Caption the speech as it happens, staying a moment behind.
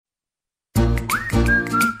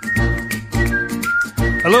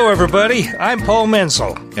Hello, everybody. I'm Paul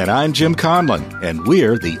Menzel. And I'm Jim Conlon, and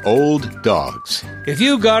we're the Old Dogs. If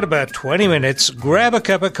you got about 20 minutes, grab a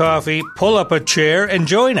cup of coffee, pull up a chair, and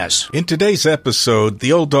join us. In today's episode,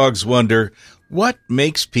 the Old Dogs wonder, what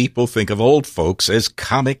makes people think of old folks as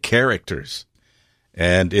comic characters?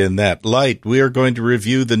 And in that light, we are going to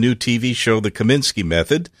review the new TV show, The Kominsky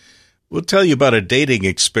Method. We'll tell you about a dating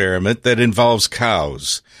experiment that involves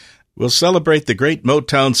cows. We'll celebrate the great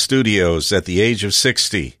Motown Studios at the age of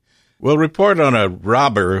 60. We'll report on a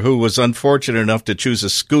robber who was unfortunate enough to choose a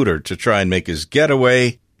scooter to try and make his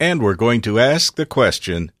getaway. And we're going to ask the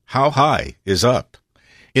question, how high is up?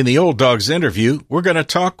 In the Old Dogs interview, we're going to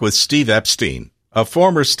talk with Steve Epstein, a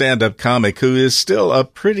former stand-up comic who is still a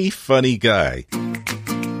pretty funny guy.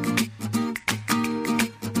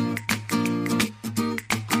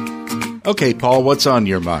 Okay, Paul, what's on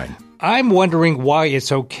your mind? I'm wondering why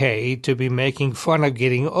it's okay to be making fun of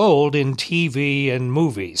getting old in TV and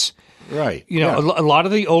movies. Right. You know, a lot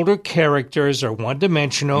of the older characters are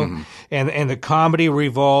one-dimensional, and the comedy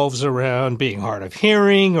revolves around being hard of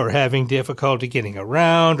hearing or having difficulty getting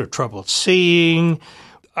around or trouble seeing.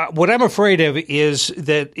 What I'm afraid of is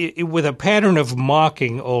that with a pattern of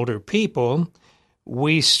mocking older people,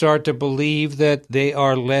 we start to believe that they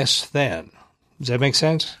are less than. Does that make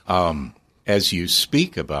sense? As you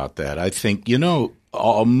speak about that, I think,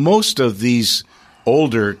 most of these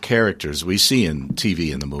older characters we see in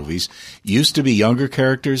TV and the movies used to be younger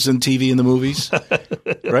characters in TV and the movies,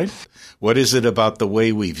 right? What is it about the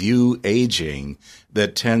way we view aging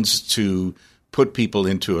that tends to put people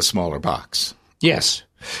into a smaller box? Yes.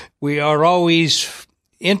 We are always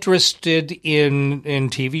interested in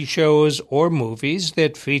TV shows or movies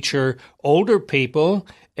that feature older people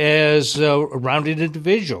as rounded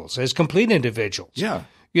individuals, as complete individuals. Yeah.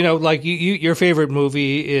 You know, like your favorite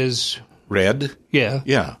movie is Red. Yeah.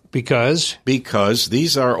 Yeah. Because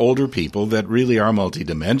these are older people that really are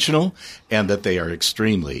multidimensional and that they are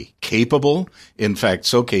extremely capable. In fact,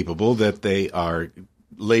 so capable that they are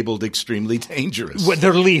labeled extremely dangerous. Well,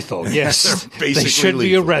 they're lethal, yes. They're basically they should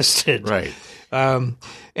lethal. be arrested. Right. And,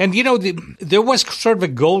 there was sort of a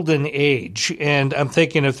golden age, and I'm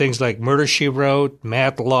thinking of things like Murder, She Wrote,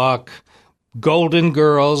 Matlock, Golden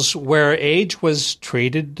Girls, where age was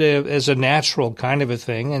treated as a natural kind of a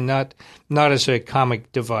thing and not as a comic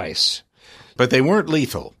device. But they weren't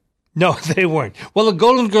lethal. No, they weren't. Well, the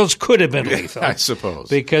Golden Girls could have been lethal. I suppose.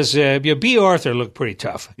 Because B. Arthur looked pretty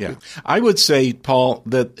tough. Yeah. I would say, Paul,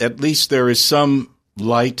 that at least there is some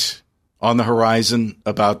light on the horizon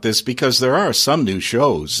about this, because there are some new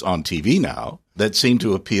shows on TV now that seem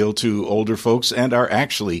to appeal to older folks and are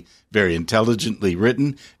actually very intelligently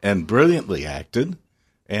written and brilliantly acted.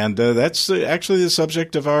 And that's actually the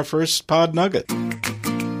subject of our first Pod Nugget.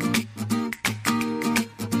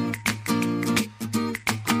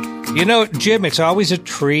 You know, Jim, it's always a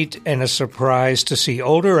treat and a surprise to see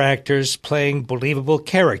older actors playing believable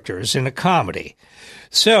characters in a comedy.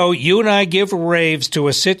 So you and I give raves to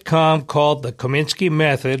a sitcom called The Kominsky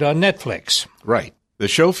Method on Netflix. Right. The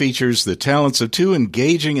show features the talents of two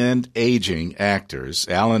engaging and aging actors,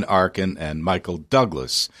 Alan Arkin and Michael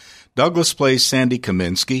Douglas. Douglas plays Sandy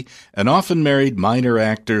Kominsky, an often married minor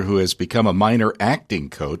actor who has become a minor acting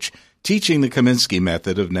coach, teaching the Kominsky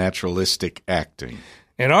method of naturalistic acting.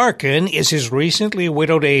 And Arkin is his recently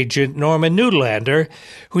widowed agent, Norman Newlander,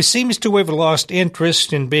 who seems to have lost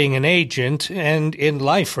interest in being an agent and in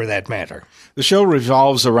life for that matter. The show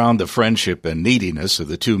revolves around the friendship and neediness of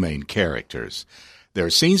the two main characters.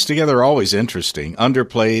 Their scenes together are always interesting,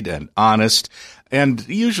 underplayed and honest, and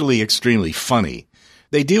usually extremely funny.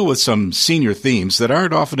 They deal with some senior themes that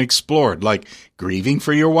aren't often explored, like grieving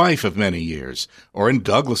for your wife of many years, or in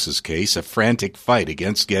Douglas's case, a frantic fight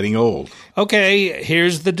against getting old. Okay,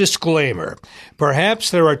 here's the disclaimer.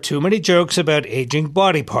 Perhaps there are too many jokes about aging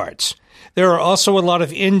body parts. There are also a lot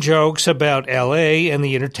of in-jokes about L.A. and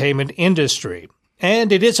the entertainment industry.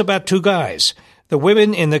 And it is about two guys. The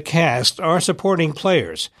women in the cast are supporting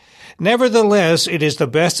players. Nevertheless, it is the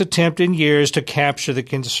best attempt in years to capture the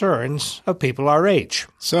concerns of people our age.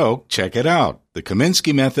 So, check it out. The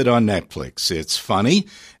Kominsky Method on Netflix. It's funny,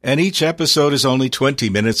 and each episode is only 20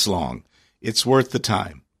 minutes long. It's worth the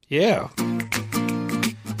time. Yeah.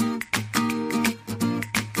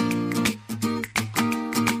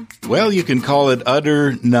 Well, you can call it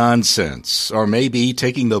utter nonsense, or maybe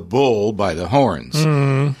taking the bull by the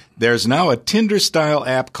horns. There's now a Tinder-style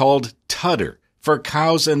app called Tudder for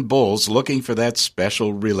cows and bulls looking for that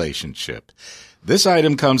special relationship. This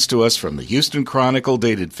item comes to us from the Houston Chronicle,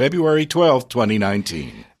 dated February 12,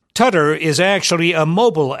 2019. Tudder is actually a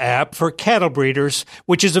mobile app for cattle breeders,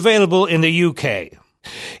 which is available in the UK.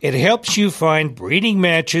 It helps you find breeding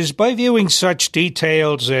matches by viewing such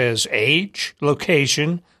details as age,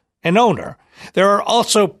 location, and owner. There are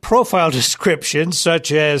also profile descriptions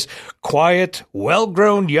such as quiet,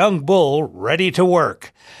 well-grown young bull ready to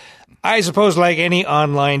work. I suppose like any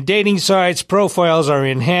online dating sites, profiles are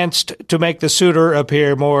enhanced to make the suitor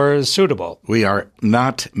appear more suitable. We are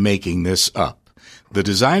not making this up. The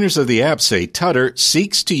designers of the app say Tudder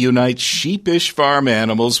seeks to unite sheepish farm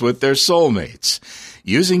animals with their soulmates.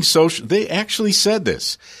 They actually said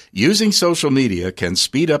this. Using social media can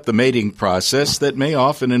speed up the mating process that may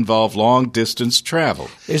often involve long-distance travel.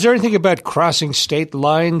 Is there anything about crossing state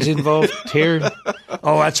lines involved here?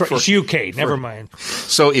 Oh, that's right. It's UK. Never mind.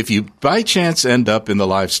 So if you by chance end up in the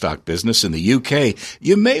livestock business in the UK,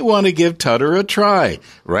 you may want to give Tudder a try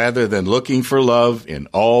rather than looking for love in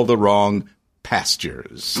all the wrong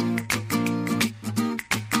pastures.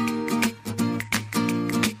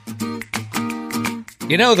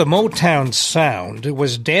 You know, the Motown sound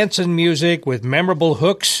was dancing music with memorable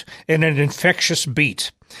hooks and an infectious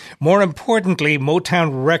beat. More importantly,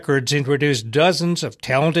 Motown Records introduced dozens of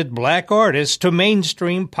talented black artists to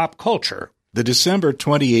mainstream pop culture. The December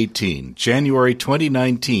 2018, January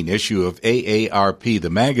 2019 issue of AARP, the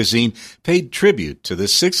magazine, paid tribute to the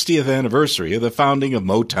 60th anniversary of the founding of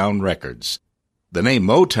Motown Records. The name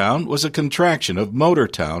Motown was a contraction of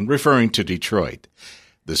Motortown, referring to Detroit.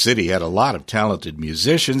 The city had a lot of talented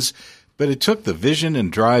musicians, but it took the vision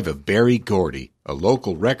and drive of Berry Gordy, a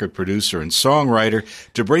local record producer and songwriter,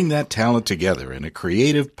 to bring that talent together in a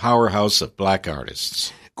creative powerhouse of black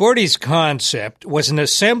artists. Gordy's concept was an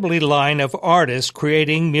assembly line of artists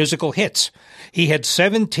creating musical hits. He had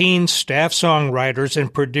 17 staff songwriters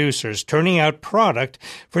and producers turning out product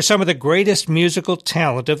for some of the greatest musical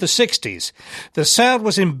talent of the 60s. The sound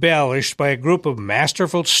was embellished by a group of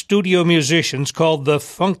masterful studio musicians called the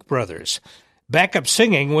Funk Brothers. Backup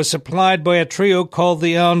singing was supplied by a trio called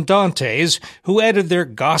the Andantes, who added their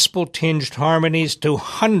gospel-tinged harmonies to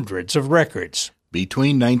hundreds of records.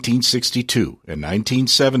 Between 1962 and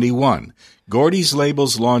 1971, Gordy's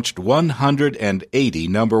labels launched 180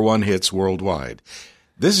 number one hits worldwide.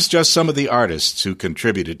 This is just some of the artists who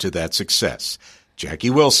contributed to that success. Jackie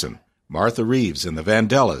Wilson, Martha Reeves and the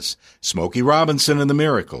Vandellas, Smokey Robinson and the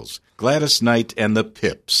Miracles, Gladys Knight and the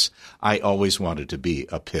Pips. I always wanted to be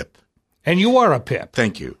a Pip. And you are a Pip.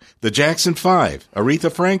 Thank you. The Jackson 5,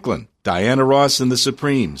 Aretha Franklin, Diana Ross and the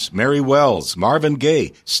Supremes, Mary Wells, Marvin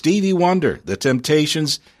Gaye, Stevie Wonder, The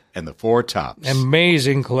Temptations, and the Four Tops.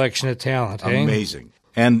 Amazing collection of talent, eh? Amazing.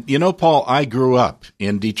 And, you know, Paul, I grew up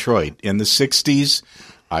in Detroit in the 60s.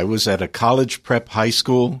 I was at a college prep high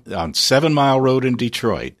school on 7 Mile Road in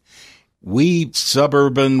Detroit. We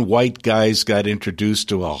suburban white guys got introduced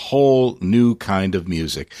to a whole new kind of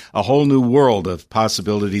music, a whole new world of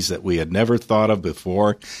possibilities that we had never thought of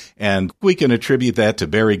before, and we can attribute that to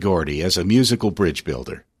Berry Gordy as a musical bridge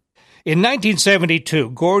builder. In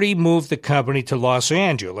 1972, Gordy moved the company to Los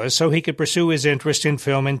Angeles so he could pursue his interest in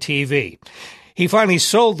film and TV. He finally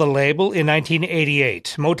sold the label in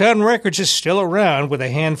 1988. Motown Records is still around with a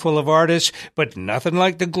handful of artists, but nothing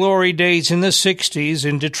like the glory days in the 60s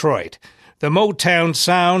in Detroit. The Motown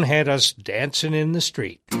sound had us dancing in the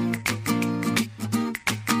street.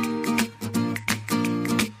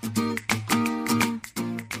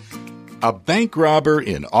 A bank robber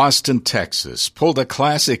in Austin, Texas, pulled a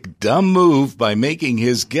classic dumb move by making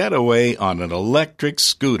his getaway on an electric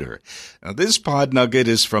scooter. Now, this pod nugget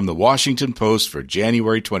is from the Washington Post for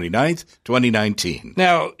January 29th, 2019.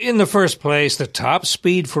 Now, in the first place, the top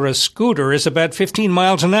speed for a scooter is about 15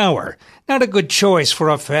 miles an hour. Not a good choice for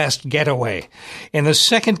a fast getaway. In the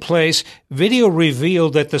second place, video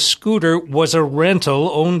revealed that the scooter was a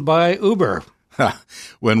rental owned by Uber.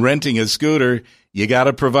 When renting a scooter, you got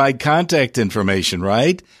to provide contact information,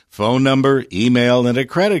 right? Phone number, email, and a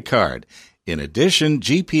credit card. In addition,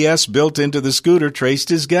 GPS built into the scooter traced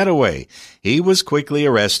his getaway. He was quickly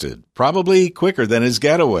arrested, probably quicker than his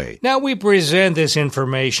getaway. Now we present this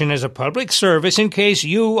information as a public service in case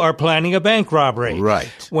you are planning a bank robbery.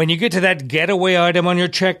 Right. When you get to that getaway item on your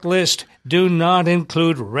checklist, do not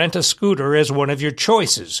include rent a scooter as one of your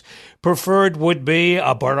choices. Preferred would be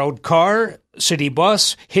a borrowed car, city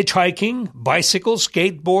bus, hitchhiking, bicycle,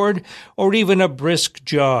 skateboard, or even a brisk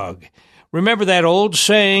jog. Remember that old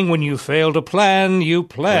saying, when you fail to plan, you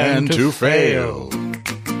plan to fail.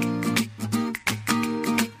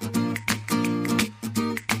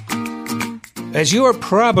 As you are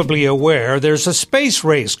probably aware, there's a space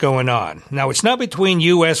race going on. Now, it's not between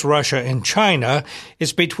U.S., Russia, and China.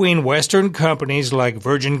 It's between Western companies like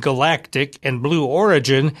Virgin Galactic and Blue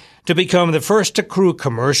Origin to become the first to crew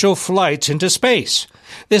commercial flights into space.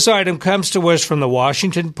 This item comes to us from the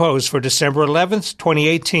Washington Post for December 11th,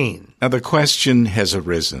 2018. Now, the question has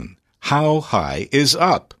arisen. How high is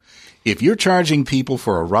up? If you're charging people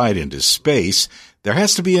for a ride into space, there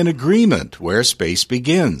has to be an agreement where space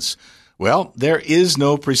begins. Well, there is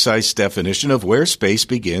no precise definition of where space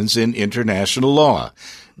begins in international law.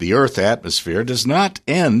 The Earth atmosphere does not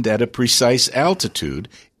end at a precise altitude.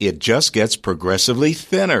 It just gets progressively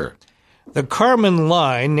thinner. The Kármán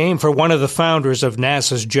line, named for one of the founders of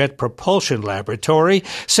NASA's Jet Propulsion Laboratory,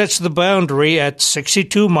 sets the boundary at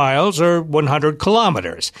 62 miles or 100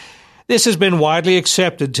 kilometers. This has been widely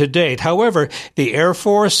accepted to date. However, the Air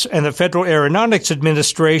Force and the Federal Aeronautics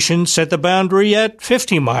Administration set the boundary at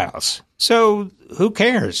 50 miles. So, who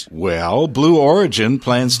cares? Well, Blue Origin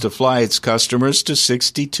plans to fly its customers to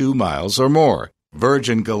 62 miles or more.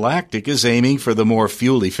 Virgin Galactic is aiming for the more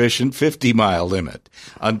fuel-efficient 50-mile limit.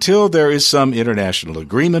 Until there is some international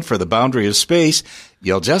agreement for the boundary of space,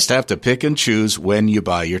 you'll just have to pick and choose when you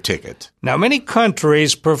buy your ticket. Now, many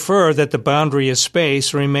countries prefer that the boundary of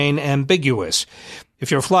space remain ambiguous.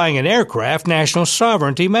 If you're flying an aircraft, national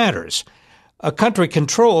sovereignty matters. A country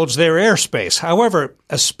controls their airspace. However,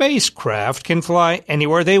 a spacecraft can fly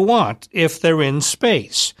anywhere they want if they're in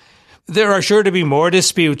space. There are sure to be more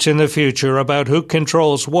disputes in the future about who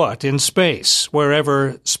controls what in space,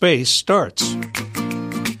 wherever space starts.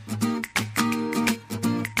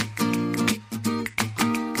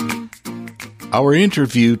 Our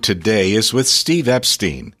interview today is with Steve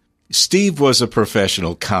Epstein. Steve was a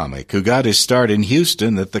professional comic who got his start in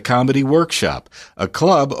Houston at the Comedy Workshop, a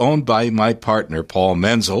club owned by my partner Paul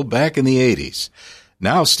Menzel back in the 80s.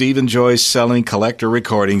 Now Steve enjoys selling collector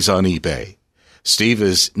recordings on eBay. Steve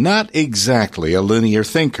is not exactly a linear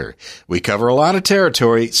thinker. We cover a lot of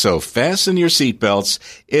territory, so fasten your seatbelts.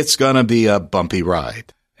 It's going to be a bumpy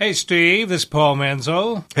ride. Hey, Steve, this is Paul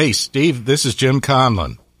Menzel. Hey, Steve, this is Jim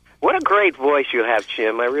Conlon. What a great voice you have,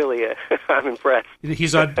 Jim. I really, I'm impressed.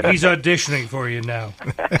 He's auditioning for you now.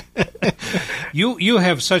 You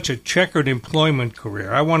have such a checkered employment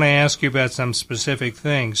career. I want to ask you about some specific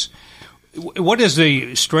things. What is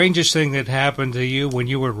the strangest thing that happened to you when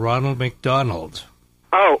you were Ronald McDonald?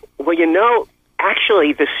 Oh, well,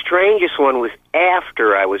 actually, the strangest one was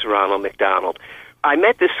after I was Ronald McDonald. I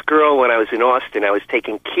met this girl when I was in Austin. I was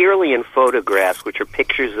taking Kirlian photographs, which are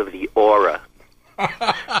pictures of the aura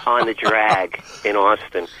on the drag in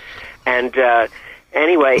Austin. And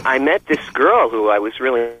anyway, I met this girl who I was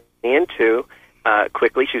really into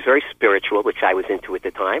quickly. She was very spiritual, which I was into at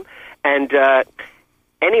the time. And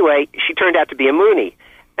anyway, she turned out to be a Moonie.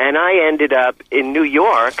 And I ended up in New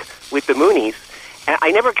York with the Moonies. And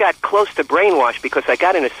I never got close to brainwash because I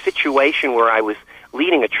got in a situation where I was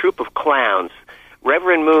leading a troupe of clowns.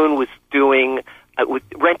 Reverend Moon was doing...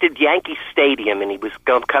 rented Yankee Stadium, and he was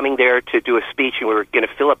coming there to do a speech, and we were going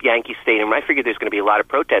to fill up Yankee Stadium. I figured there's going to be a lot of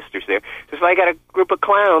protesters there. So if I got a group of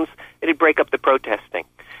clowns, it'd break up the protesting.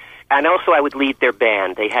 And also I would lead their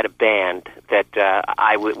band. They had a band that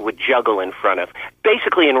I would juggle in front of,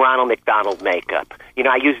 basically in Ronald McDonald makeup.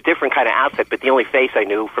 I used a different kind of outfit, but the only face I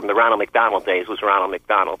knew from the Ronald McDonald days was Ronald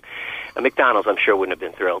McDonald. McDonald's, I'm sure, wouldn't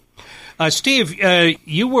have been thrilled. Steve,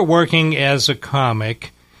 you were working as a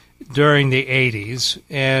comic during the 80s,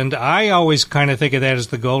 and I always kind of think of that as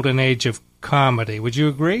the golden age of comedy. Would you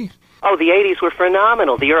agree? Oh, the 80s were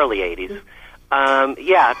phenomenal, the early 80s.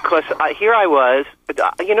 Yeah, because here I was.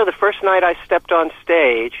 The first night I stepped on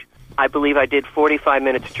stage, I believe I did 45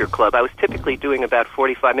 minutes at your club. I was typically doing about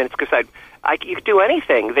 45 minutes because you could do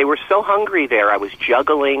anything. They were so hungry there. I was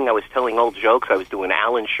juggling. I was telling old jokes. I was doing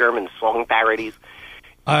Alan Sherman song parodies.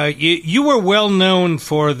 You were well known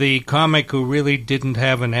for the comic who really didn't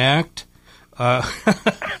have an act. I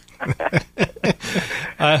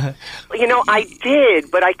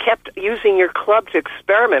did, but I kept using your club to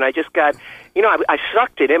experiment. I just got, I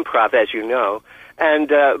sucked at improv, as you know, and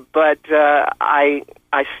but I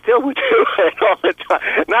still would do it all the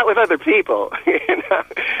time, not with other people.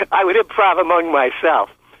 I would improv among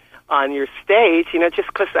myself on your stage, just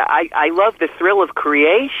because I love the thrill of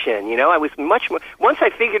creation. I was much more, once I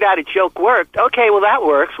figured out a joke worked, okay, well, that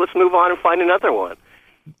works. Let's move on and find another one.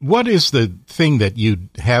 What is the thing that you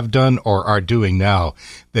have done or are doing now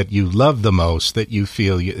that you love the most, that you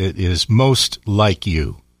feel it is most like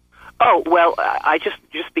you? Oh, well, I just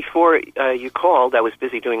before you called, I was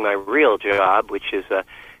busy doing my real job, which is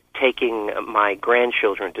taking my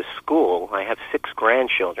grandchildren to school. I have 6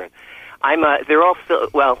 grandchildren. They're all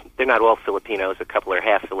they're not all Filipinos. A couple are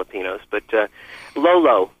half Filipinos, but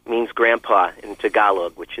Lolo means grandpa in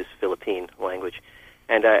Tagalog, which is Philippine language.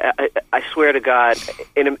 And I swear to God,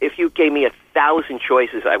 if you gave me 1,000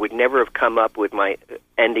 choices, I would never have come up with my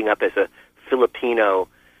ending up as a Filipino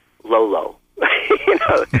Lolo.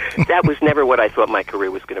 That was never what I thought my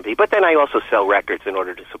career was going to be. But then I also sell records in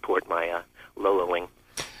order to support my Loloing.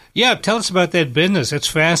 Yeah, tell us about that business. It's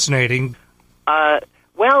fascinating.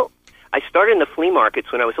 Well, I started in the flea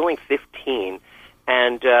markets when I was only 15,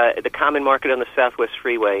 and the Common Market on the Southwest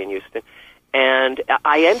Freeway in Houston. And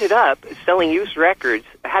I ended up selling used records,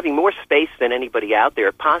 having more space than anybody out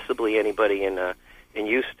there, possibly anybody in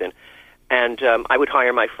Houston. And I would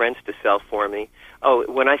hire my friends to sell for me. Oh,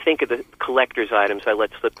 when I think of the collector's items, I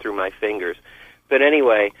let slip through my fingers. But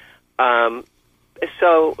anyway,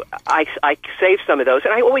 so I saved some of those.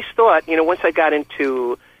 And I always thought, once I got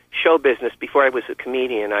into show business, before I was a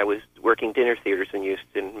comedian, I was working dinner theaters in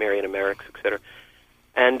Houston, Marion Americas, et cetera.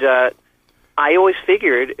 And I always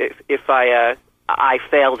figured if I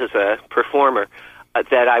failed as a performer,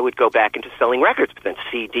 that I would go back into selling records. But then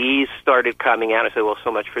CDs started coming out. I said, well,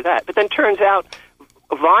 so much for that. But then turns out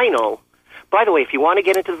vinyl. By the way, if you want to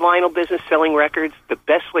get into the vinyl business, selling records, the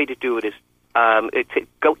best way to do it is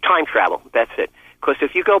go time travel. That's it. Because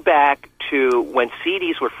if you go back to when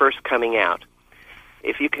CDs were first coming out,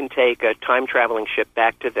 if you can take a time-traveling ship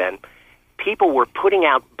back to then, people were putting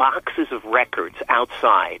out boxes of records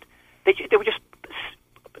outside. They were just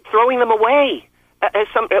throwing them away.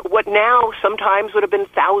 What now sometimes would have been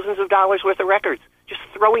thousands of dollars worth of records, just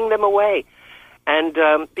throwing them away. And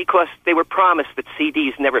because they were promised that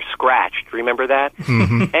CDs never scratched. Remember that?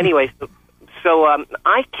 Mm-hmm. Anyway, so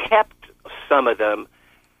I kept some of them.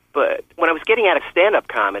 But when I was getting out of stand-up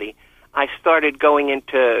comedy, I started going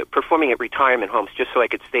into performing at retirement homes just so I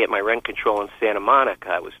could stay at my rent control in Santa Monica.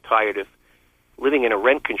 I was tired of living in a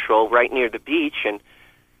rent control right near the beach and,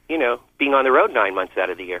 being on the road 9 months out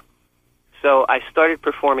of the year. So I started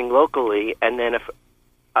performing locally, and then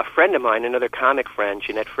a friend of mine, another comic friend,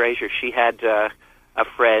 Jeanette Frazier, she had a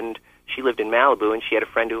friend, she lived in Malibu, and she had a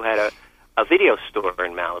friend who had a video store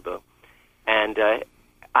in Malibu. And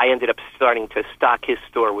I ended up starting to stock his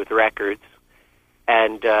store with records.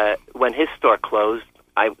 And when his store closed,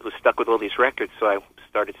 I was stuck with all these records, so I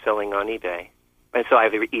started selling on eBay. And so I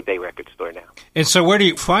have an eBay record store now. And so where do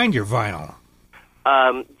you find your vinyl?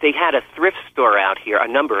 They had a thrift store out here, a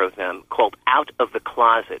number of them, called Out of the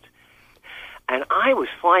Closet. And I was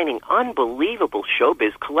finding unbelievable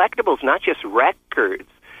showbiz collectibles, not just records,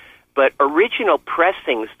 but original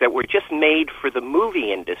pressings that were just made for the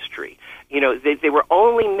movie industry. They were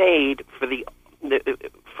only made for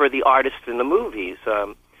the artists in the movies,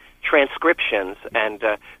 transcriptions, and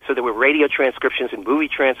so there were radio transcriptions and movie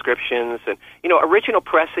transcriptions, and original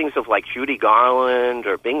pressings of like Judy Garland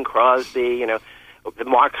or Bing Crosby, the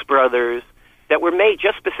Marx Brothers, that were made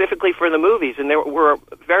just specifically for the movies, and there were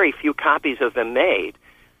very few copies of them made.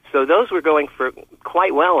 So those were going for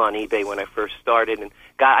quite well on eBay when I first started, and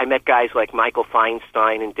I met guys like Michael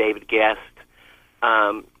Feinstein and David Guest,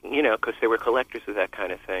 because they were collectors of that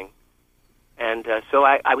kind of thing. And so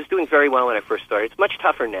I was doing very well when I first started. It's much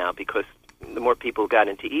tougher now because the more people got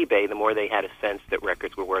into eBay, the more they had a sense that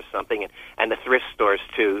records were worth something, and the thrift stores,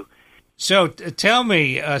 too. So tell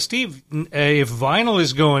me, Steve, if vinyl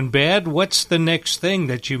is going bad, what's the next thing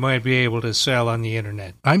that you might be able to sell on the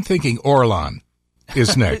Internet? I'm thinking Orlon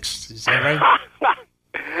is next. Is that right?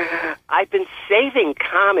 I've been saving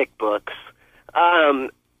comic books.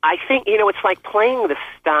 I think, it's like playing the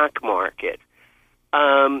stock market.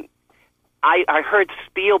 I heard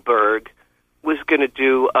Spielberg was going to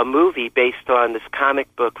do a movie based on this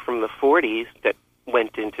comic book from the 40s that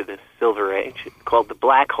went into the Silver Age called The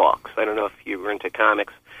Blackhawks. I don't know if you were into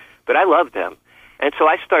comics, but I loved them. And so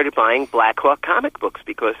I started buying Blackhawk comic books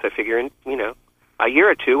because I figure in, a year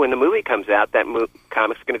or two when the movie comes out, that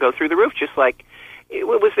comic's going to go through the roof, just like it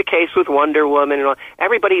was the case with Wonder Woman and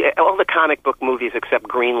all the comic book movies except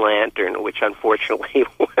Green Lantern, which unfortunately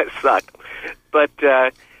sucked. But,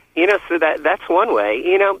 so that's one way.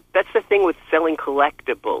 That's the thing with selling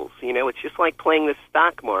collectibles. It's just like playing the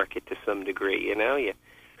stock market to some degree,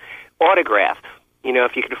 Autographs.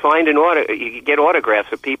 If you could find you could get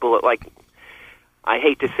autographs of people like, I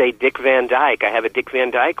hate to say Dick Van Dyke. I have a Dick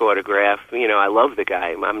Van Dyke autograph. I love the guy.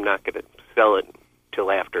 I'm not going to sell it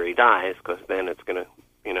till after he dies because then it's going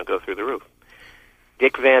to, go through the roof.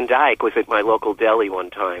 Dick Van Dyke was at my local deli one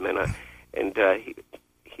time, and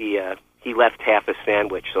he left half a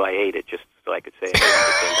sandwich, so I ate it just so I could say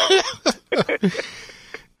it.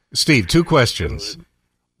 Steve, 2 questions.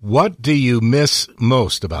 What do you miss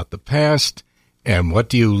most about the past, And what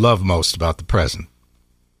do you love most about the present?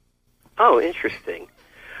 Oh, interesting.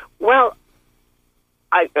 Well,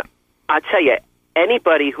 I'll tell you,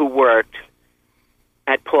 anybody who worked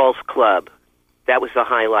at Paul's Club, that was the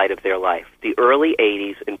highlight of their life. The early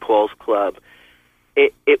 80s in Paul's Club,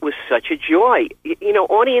 it was such a joy. You know,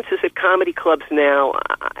 audiences at comedy clubs now,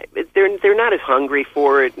 they're not as hungry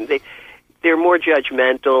for it. They're more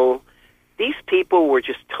judgmental. These people were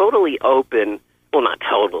just totally open. Well, not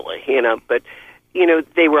totally, you know, but, you know,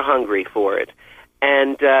 they were hungry for it.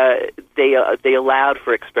 And they allowed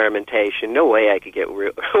for experimentation. No way I could get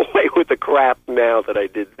away with the crap now that I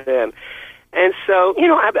did then. And so, you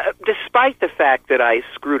know, despite the fact that I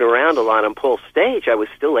screwed around a lot on Paul's stage, I was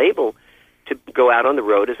still able to go out on the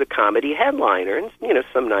road as a comedy headliner and, you know,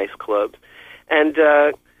 some nice clubs. And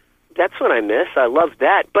that's what I miss. I love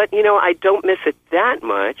that. But, you know, I don't miss it that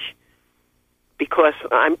much because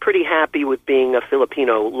I'm pretty happy with being a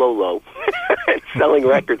Filipino Lolo and selling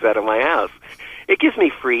records out of my house. It gives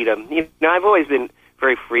me freedom. You know, I've always been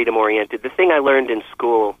very freedom-oriented. The thing I learned in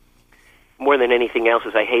school, more than anything else,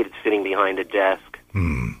 is I hated sitting behind a desk.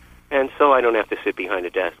 And so I don't have to sit behind a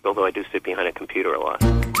desk, although I do sit behind a computer a lot.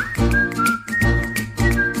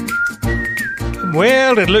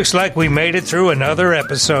 Well, it looks like we made it through another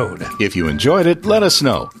episode. If you enjoyed it, let us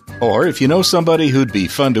know. Or if you know somebody who'd be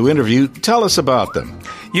fun to interview, tell us about them.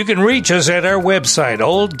 You can reach us at our website,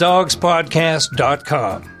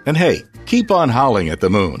 olddogspodcast.com. And hey, keep on howling at the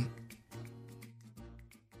moon.